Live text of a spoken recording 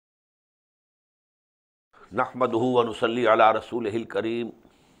नहमदुहु व नुसल्ली अला रसूलिहिल करीम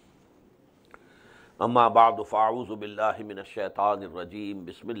अम्मा बअद फ़अऊज़ु बिल्लाहि मिनश शैतानिर रजीम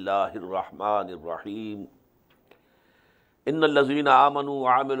बिस्मिल्लाहिर रहमानिर रहीम इन्नल लज़ीना आमनू व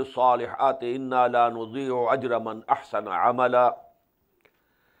अमिलुस सालिहाति इन्ना ला नुज़ीअु अज्र मन अहसना अमला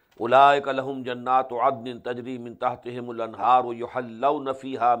उलाइका लहुम जन्नातु अदनिन तजरी मिन तहतिहिमुल अन्हारु युहल्लौना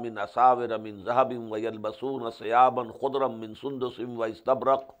फ़ीहा मिन असाविर मिन ज़हबिन व यल्बसूना सियाबन खुदरम मिन सुंदुसिन व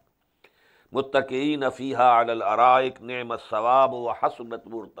इस्तबरक़ मुत्तक़ीन फ़ीहा अलल अराइक निअमस सवाब व हसनत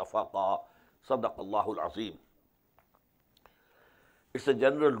मुर्तफ़क़ा सदक़ल्लाहुल अज़ीम. It's a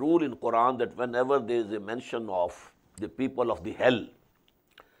general rule in Quran that whenever there is a mention of the people of the hell,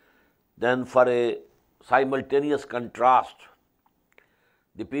 then for a simultaneous contrast,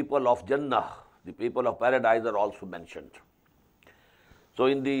 the people of Jannah, the people of paradise are also mentioned. So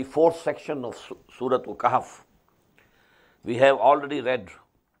in the fourth section of Surah Kahf, we have already read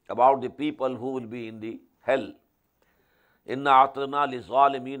about the people who will be in the hell. Inna a'tadna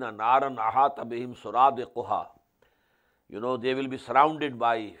lizalimina naran ahata bihim suradiquha. They will be surrounded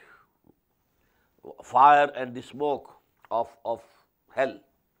by fire and the smoke of hell.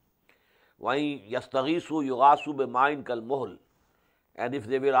 Wain yastaghisu yughasu bima'in kal muhl. And if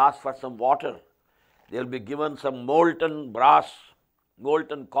they will ask for some water, they will be given some molten brass,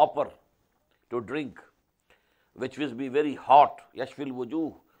 molten copper to drink, which will be very hot. Yashfil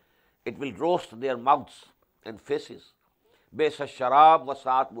wujuh. It will roast their mouths and faces. Besa sharab wa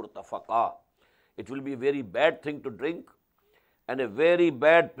saat murtafaqa. It will be a very bad thing to drink and a very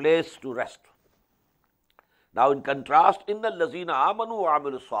bad place to rest. Now in contrast, innal lazina amanu wa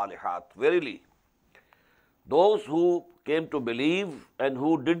amilus salihat. Verily, those who came to believe and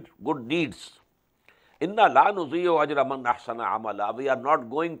who did good deeds, inna la nuzi'u ajra man ahsana amala. We are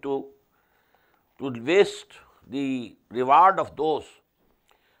not going to waste the reward of those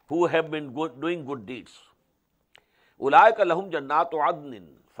who have been doing good deeds. Ulaika lahum jannatu adnin.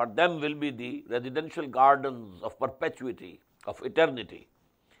 For them will be the residential gardens of perpetuity, of eternity.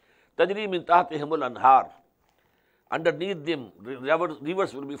 Tajri min tahtihimul anhar. Underneath them,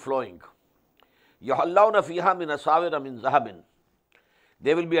 rivers will be flowing. Yuhallawna fiha min asawira min zahabin.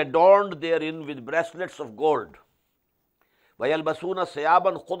 They will be adorned therein with bracelets of gold. Vayalbasuna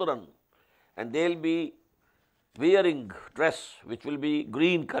siyaban khudran. And they will be wearing dress which will be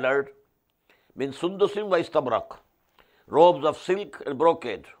green colored, min sundusim wa istabraq, robes of silk and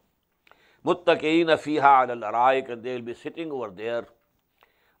brocade. Muttaqeena fiha alal araik, and they will be sitting over there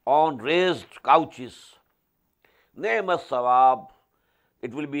on raised couches. Ni'mas sawab,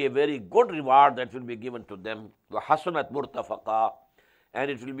 it will be a very good reward that will be given to them. Wa hasanat murtafaqa, and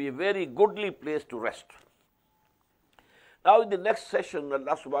it will be a very goodly place to rest. Now in the next session,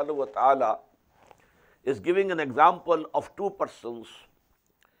 Allah subhanahu wa ta'ala is giving an example of two persons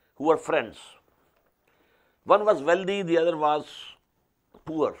who were friends. One was wealthy, the other was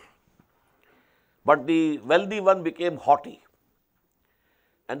poor. But the wealthy one became haughty,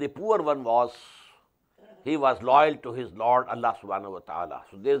 and the poor one was loyal to his Lord Allah subhanahu wa ta'ala.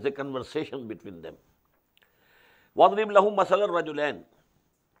 So there is a conversation between them. وَاضْرِبْ لَهُمْ مَثَلَ الرَّجُلَيْنِ.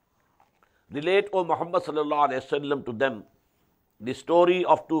 Relate, O Muhammad sallallahu alayhi wa sallam, to them the story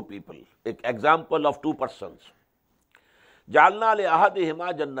of two people, an example of two persons. جَعَلْنَا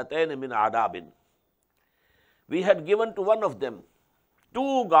لِأَحَدِهِمَا جَنَّتَيْنِ مِنْ عَذَابٍ. We had given to one of them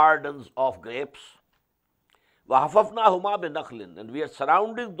two gardens of grapes. وَحَفَفْنَاهُمَا بِنَخْلٍ. And we had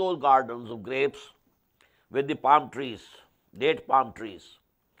surrounded those gardens of grapes with the palm trees, date palm trees.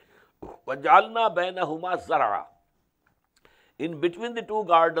 وَجَعَلْنَا بَيْنَهُمَا زَرْعًا. In between the two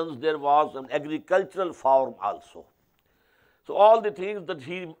gardens there was an agricultural farm also. So all the things that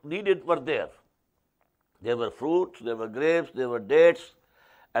he needed were there. There were fruits, there were grapes, there were dates,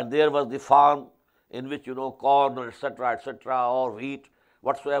 and there was the farm in which, corn, etc., or wheat,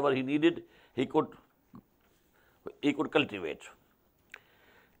 whatsoever he needed, he could cultivate.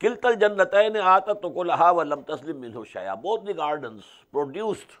 Kiltal jannatayn atat ukulaha wa lam taslim minhu shay'a. Both the gardens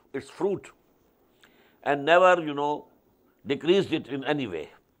produced its fruit and never, decreased it in any way.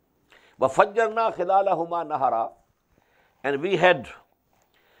 Wa fajjarna khilalahuma nahara. And we had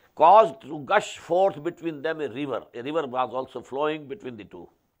caused to gush forth between them a river. A river was also flowing between the two.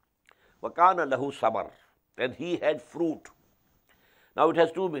 وَكَانَ لَهُ samar. And he had fruit. Now it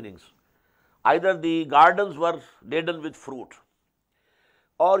has two meanings. Either the gardens were laden with fruit,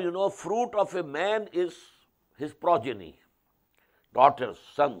 or fruit of a man is his progeny, daughters,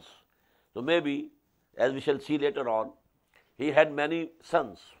 sons. So maybe, as we shall see later on, he had many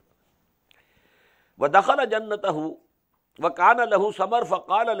sons. وَدَخَلَ جَنَّتَهُ وَكَانَ لَهُ سَمَرْ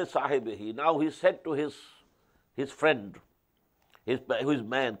فَقَالَ لِصَاحِبِهِ. Now he said to his friend, his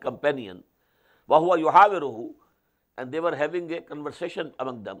man, companion, وَهُوَ يُحَاوِرُهُ, and they were having a conversation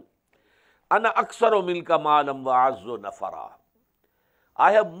among them. أَنَا أَكْثَرُ مِنْكَ مَالًا وَأَعَزُّ نَفَرًا.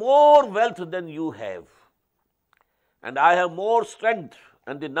 I have more wealth than you have, and I have more strength,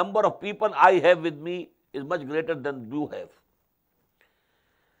 and the number of people I have with me is much greater than you have.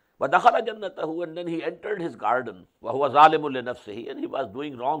 وَدَخَلَ جَنَّتَهُ, and then he entered his garden. وَهُوَ ظَالِمٌ لِنَفْسِهِ, and he was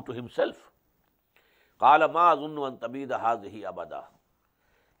doing wrong to himself. قَالَ مَا أَظُنُّ أَن تَبِيدَ هَذِهِ أَبَدًا.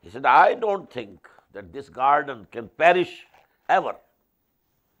 He said, I don't think that this garden can perish ever.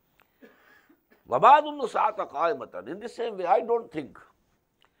 وَمَا أَظُنُّ السَّاعَةَ قَائِمَةً. In the same way, I don't think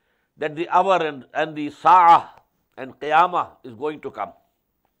that the hour and the sa'ah and qiyamah is going to come.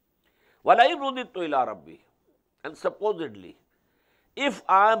 وَلَئِن رُدِدتُّ إِلَىٰ رَبِّي. And supposedly, if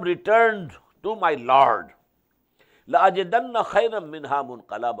I am returned to my Lord, لَأَجِدَنَّ خَيْرًا مِنْهَا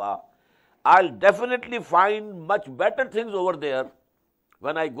مُنْقَلَبًا. I'll definitely find much better things over there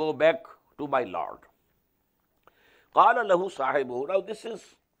when I go back to my Lord. قَالَ لَهُ صَاحِبُهُ. Now this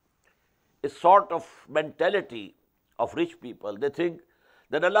is a sort of mentality of rich people. They think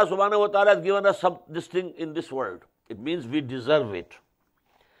that Allah subhanahu wa ta'ala has given us this thing in this world. It means we deserve it.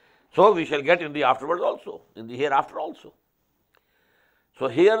 So we shall get in the afterwards also, in the hereafter also. So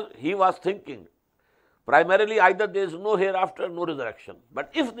here he was thinking, primarily either there is no hereafter, no resurrection.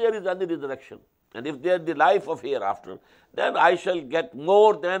 But if there is any resurrection, and if there is the life of hereafter, then I shall get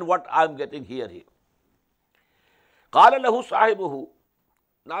more than what I am getting here. قَالَ لَهُ صَاحِبُهُ.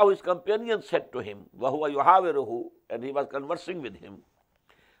 Now his companion said to him, وَهُوَ يُحَاوِرُهُ, and he was conversing with him,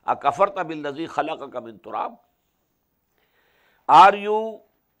 أَكَفَرْتَ بِالَّذِي خَلَقَكَ مِنْ تُرَابٍ. Are you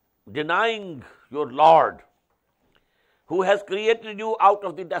denying your Lord, who has created you out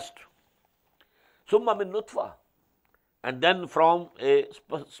of the dust? ثُمَّ مِن نُطْفَةٍ, and then from a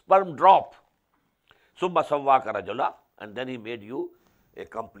sperm drop. ثُمَّ سَوَّاكَ رَجُلًا, and then he made you a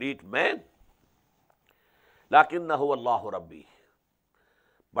complete man. لَكِنَّهُ اللَّهُ رَبِّي.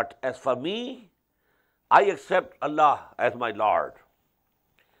 But as for me, I accept Allah as my Lord.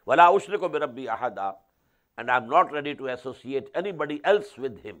 وَلَا أُشْرِكُ بِرَبِّي أَحَدًا, and I am not ready to associate anybody else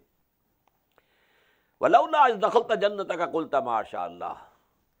with him. وَلَوْلَا إِذْ دَخَلْتَ جَنَّتَكَ قُلْتَ مَا شَاءَ اللَّهُ.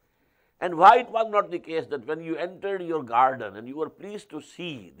 And why it was not the case that when you entered your garden and you were pleased to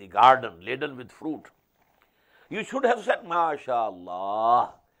see the garden laden with fruit, you should have said,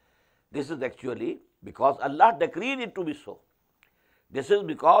 MashaAllah. This is actually because Allah decreed it to be so. This is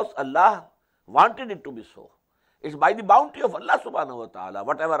because Allah wanted it to be so. It's by the bounty of Allah subhanahu wa ta'ala,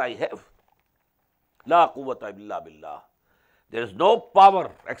 whatever I have. La quwwata illa billah. There is no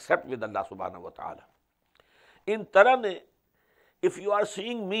power except with Allah subhanahu wa ta'ala. In tarane, if you are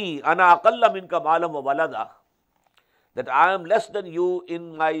seeing me, ana aqalla minka malam wa walada, that I am less than you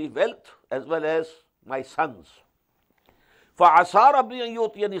in my wealth as well as my sons. فَعَسَىٰ رَبِّي أَن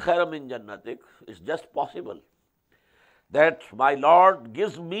يُؤْتِيَنِي خَيْرًا مِنْ جَنَّتِكَ. It's just possible that my Lord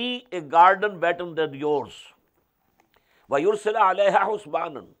gives me a garden better than yours. وَيُرْسِلَ عَلَيْهَا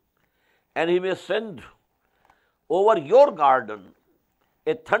حُسْبَانًا, and he may send over your garden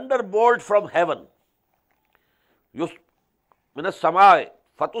a thunderbolt from heaven. مِنَ السَّمَاءِ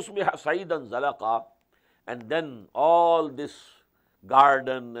فَتُصْبِحَ صَعِيدًا زَلَقًا, and then all this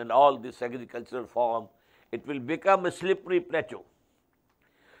garden and all this agricultural farm, it will become a slippery plateau.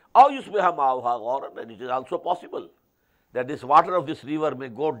 أَوْ يُصْبِحَ مَاؤُهَا غَورًا, and it is also possible that this water of this river may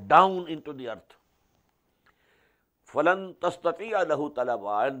go down into the earth. فَلَن تَسْتَطِيعَ لَهُ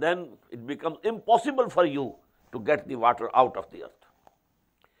طَلَبًا, and then it becomes impossible for you to get the water out of the earth.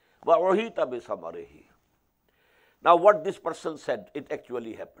 وَأُحِيطَ بِثَمَرِهِ. Now what this person said, it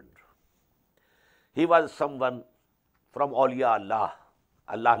actually happened. He was someone from awliya Allah.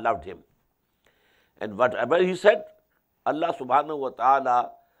 Allah loved him. And whatever he said, Allah subhanahu wa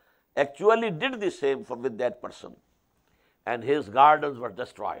ta'ala actually did the same with that person. And his gardens were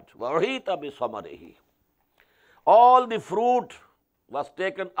destroyed. وَأُحِيطَ بِثَمَرِهِ. All the fruit was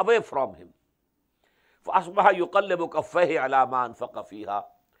taken away from him. فَأَصْبَحَ يُقَلِّبُ كَفَّيْهِ عَلَى مَا أَنْفَقَ فِيهَا.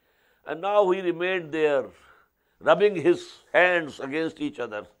 And now he remained there, rubbing his hands against each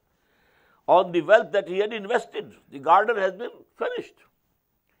other on the wealth that he had invested. The garden has been finished.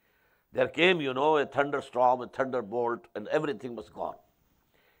 There came, a thunderstorm, a thunderbolt, and everything was gone.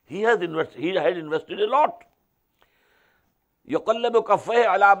 He had invested a lot. يُقَلِّبُ كَفَّيْهِ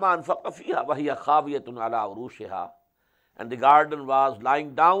عَلَى مَا أَنْفَقَ فِيهَا وَهِيَ خَاوِيَةٌ عَلَى عُرُوشِهَا. And the garden was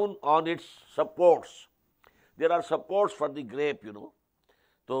lying down on its supports. There are supports for the grape,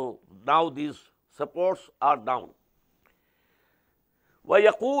 So now these supports are down.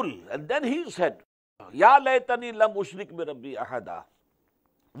 وَيَقُولُ, and then he said, يَا لَيْتَنِي لَمْ أُشْرِكْ بِرَبِّي أَحَدًا.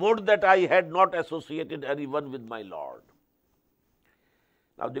 Would that I had not associated anyone with my Lord.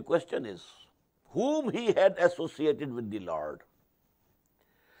 Now the question is, whom he had associated with the Lord.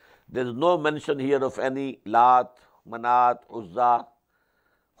 There is no mention here of any Lat, Manat, Uzza,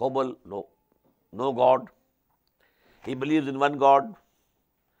 Hubal, no God. He believes in one God.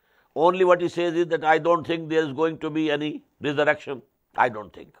 Only what he says is that I don't think there is going to be any resurrection. I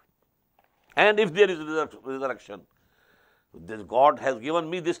don't think. And if there is resurrection, this God has given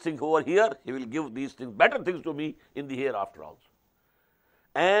me this thing over here, he will give these things, better things to me in the hereafter also.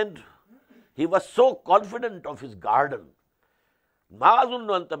 And he was so confident of his garden. I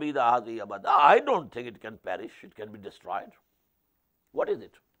don't think it can perish, it can be destroyed. What is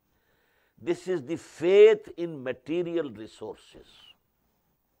it? This is the faith in material resources.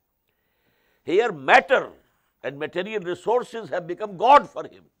 Here matter and material resources have become God for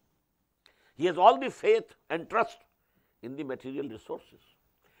him. He has all the faith and trust in the material resources.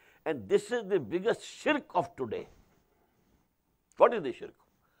 And this is the biggest shirk of today. What is the shirk?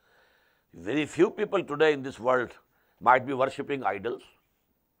 Very few people today in this world might be worshipping idols.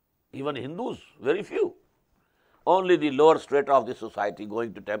 Even Hindus, very few. Only the lower strata of the society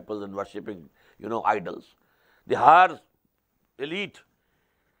going to temples and worshipping, idols. The higher elite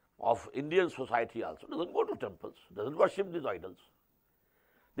of Indian society also doesn't go to temples, doesn't worship these idols.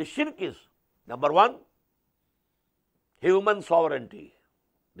 The shirk is, number one, human sovereignty.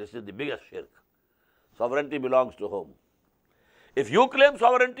 This is the biggest shirk. Sovereignty belongs to whom? If you claim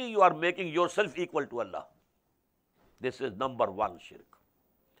sovereignty, you are making yourself equal to Allah. This is number one shirk.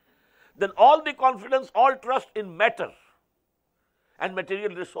 Then all the confidence, all trust in matter and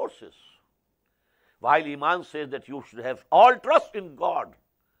material resources. While Iman says that you should have all trust in God,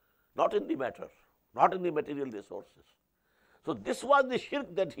 not in the matter, not in the material resources. So this was the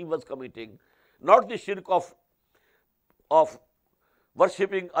shirk that he was committing, not the shirk of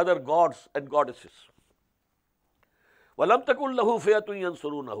worshipping other gods and goddesses. وَلَمْ تَكُنْ لَهُ فِئَةٌ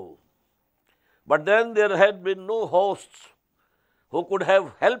يَنْصُرُونَهُ. But then there had been no hosts who could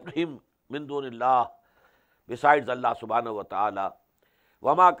have helped him min dunillah, besides Allah subhanahu wa ta'ala.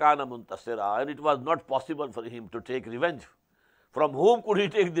 وَمَا كَانَ مُنْتَصِرًا. And it was not possible for him to take revenge. From whom could he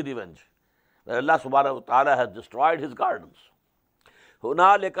take the revenge? When Allah subhanahu wa ta'ala has destroyed his gardens.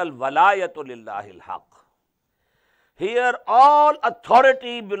 هُنَالِكَ الْوَلَايَةُ لِلَّهِ الْحَقِّ. Here all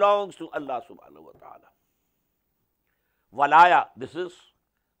authority belongs to Allah subhanahu wa ta'ala. Walaya, this is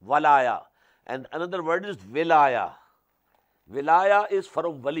walaya. And another word is wilaya. Wilaya is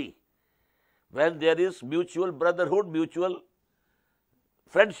from wali. When there is mutual brotherhood, mutual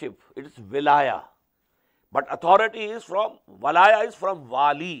friendship, it is wilaya. But authority is from, walaya is from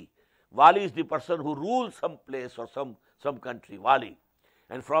wali. Wali is the person who rules some place or some country, wali.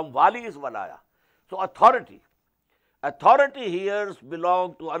 And from wali is walaya. So authority. Authority here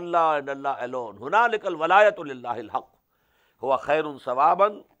belongs to Allah and Allah alone. هُنَالِكَ الْوَلَايَةُ لِلَّهِ الْحَقِّ هُوَ خَيْرٌ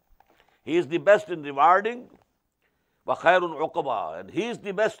ثَوَابًا. He is the best in rewarding. وَخَيْرٌ عُقْبًا. And he is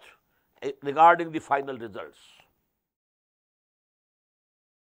the best regarding the final results.